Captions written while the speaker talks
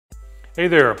Hey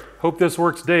there, hope this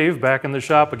works. Dave back in the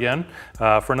shop again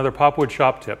for another Popwood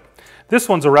shop tip. This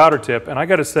one's a router tip, and I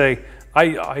gotta say,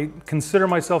 I consider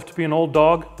myself to be an old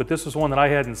dog, but this was one that I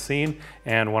hadn't seen,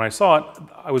 and when I saw it,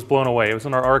 I was blown away. It was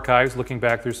in our archives looking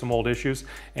back through some old issues,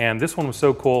 and this one was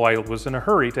so cool I was in a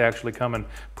hurry to actually come and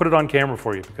put it on camera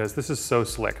for you because this is so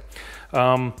slick.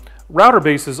 Router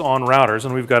bases on routers,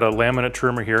 and we've got a laminate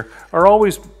trimmer here, are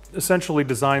always essentially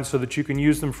designed so that you can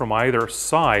use them from either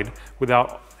side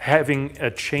without having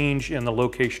a change in the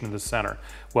location of the center.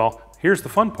 Well, here's the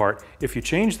fun part. If you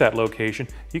change that location,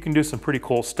 you can do some pretty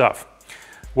cool stuff.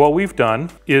 What we've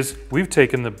done is we've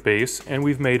taken the base and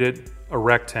we've made it a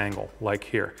rectangle like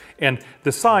here. And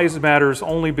the size matters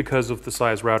only because of the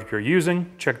size router you're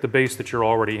using. Check the base that you're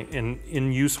already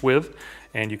in use with,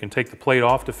 and you can take the plate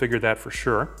off to figure that for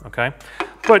sure, okay?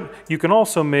 But you can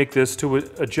also make this to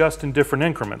adjust in different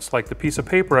increments, like the piece of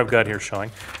paper I've got here showing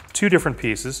two different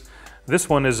pieces. This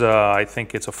one is, I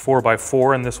think it's a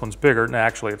 4x4, and this one's bigger. And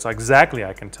actually, it's exactly,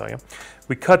 I can tell you.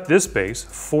 We cut this base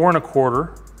 4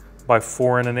 1/4 by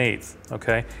 4 1/8,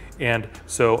 okay? And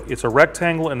so it's a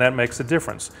rectangle, and that makes a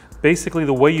difference. Basically,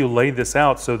 the way you lay this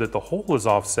out so that the hole is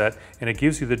offset and it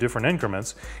gives you the different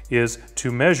increments is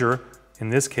to measure, in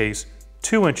this case,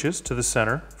 2 inches to the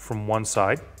center from one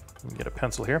side. Let me get a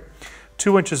pencil here.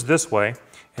 2 inches this way,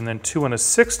 and then 2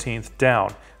 1/16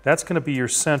 down. That's going to be your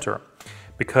center.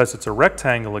 Because it's a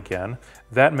rectangle again,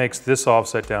 that makes this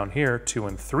offset down here 2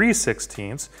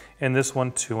 3/16, and this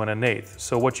one 2 1/8.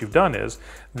 So what you've done is,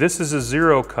 this is a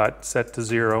zero cut set to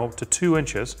 0 to 2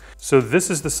 inches. So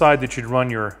this is the side that you'd run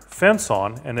your fence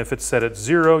on, and if it's set at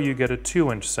 0, you get a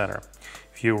 2-inch center.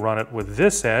 If you run it with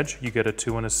this edge, you get a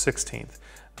 2 1/16.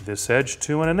 This edge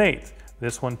 2 1/8.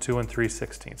 This one 2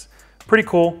 3/16. Pretty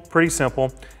cool, pretty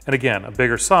simple, and again, a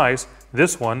bigger size.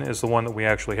 This one is the one that we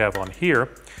actually have on here.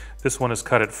 This one is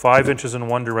cut at 5 inches in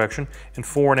one direction and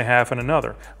 4 1/2 in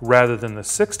another. Rather than the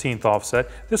 16th offset,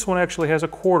 this one actually has a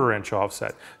 1/4 inch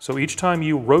offset. So each time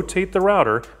you rotate the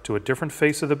router to a different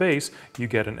face of the base, you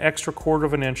get an extra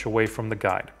 1/4 inch away from the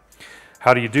guide.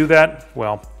 How do you do that?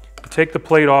 Well, you take the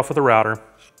plate off of the router,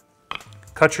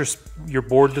 cut your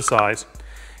board to size,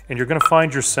 and you're going to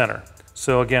find your center.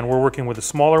 So again, we're working with a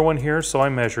smaller one here, so I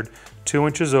measured 2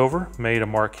 inches over, made a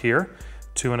mark here,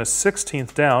 2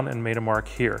 1/16 down, and made a mark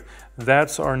here.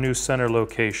 That's our new center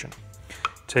location.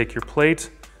 Take your plate,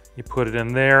 you put it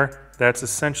in there. That's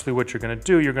essentially what you're going to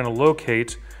do. You're going to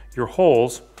locate your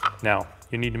holes. Now,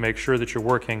 you need to make sure that you're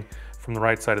working from the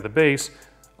right side of the base.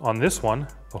 On this one,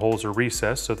 the holes are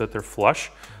recessed so that they're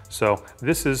flush. So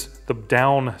this is the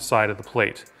down side of the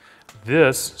plate.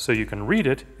 This, so you can read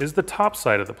it, is the top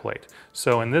side of the plate.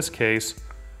 So in this case,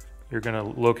 you're going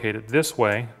to locate it this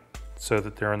way so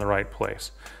that they're in the right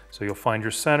place. So you'll find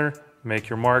your center, make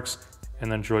your marks,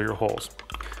 and then drill your holes.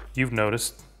 You've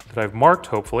noticed that I've marked,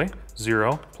 hopefully,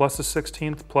 0 plus a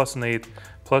 16th plus an 1/8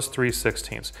 plus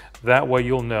 3/16. That way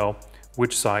you'll know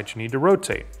which side you need to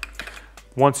rotate.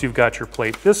 Once you've got your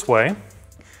plate this way,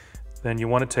 then you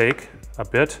want to take a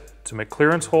bit to make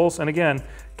clearance holes, and again,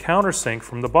 countersink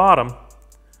from the bottom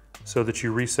so that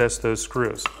you recess those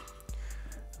screws.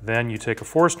 Then you take a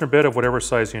Forstner bit of whatever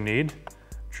size you need,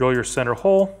 drill your center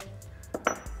hole,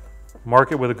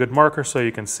 mark it with a good marker so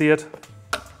you can see it,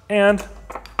 and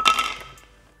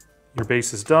your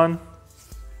base is done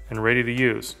and ready to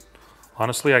use.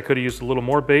 Honestly, I could have used a little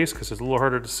more base because it's a little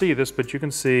harder to see this, but you can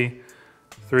see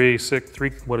 3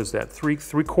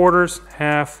 3/4,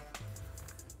 half,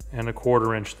 and a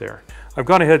 1/4 inch there. I've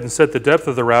gone ahead and set the depth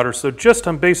of the router, so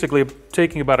I'm basically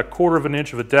taking about a 1/4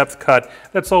 inch of a depth cut.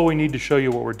 That's all we need to show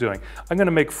you what we're doing. I'm going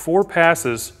to make 4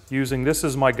 passes using this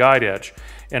as my guide edge.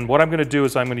 And what I'm going to do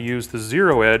is I'm going to use the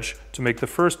 0 edge to make the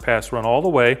first pass run all the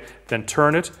way, then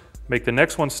turn it, make the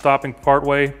next one stopping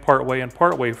partway, and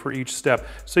partway for each step.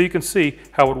 So you can see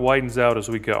how it widens out as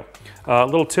we go. A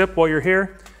little tip while you're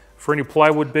here, for any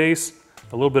plywood base,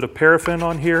 a little bit of paraffin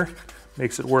on here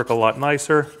makes it work a lot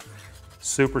nicer.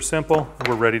 Super simple,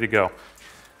 we're ready to go.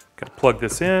 Gonna plug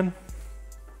this in.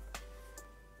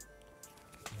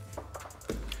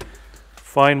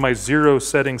 Find my 0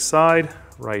 setting side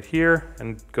right here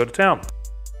and go to town.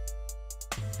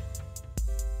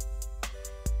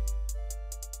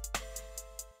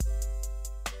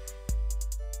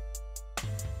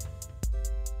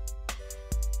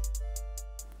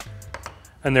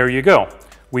 And there you go.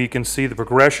 We can see the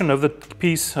progression of the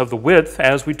piece of the width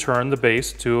as we turn the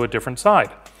base to a different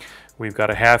side. We've got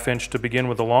a 1/2 inch to begin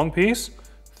with the long piece,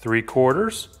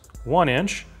 3/4, 1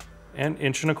 inch, and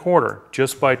 1.25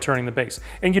 just by turning the base.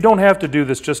 And you don't have to do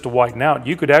this just to whiten out.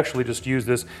 You could actually just use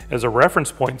this as a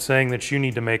reference point, saying that you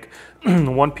need to make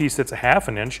one piece that's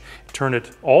 1/2 inch, turn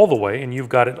it all the way, and you've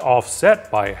got it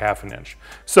offset by 1/2 inch.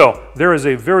 So there is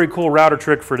a very cool router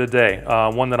trick for today,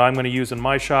 one that I'm going to use in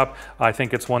my shop. I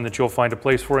think it's one that you'll find a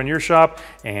place for in your shop,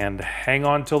 and hang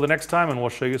on till the next time and we'll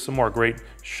show you some more great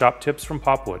shop tips from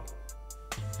Popwood.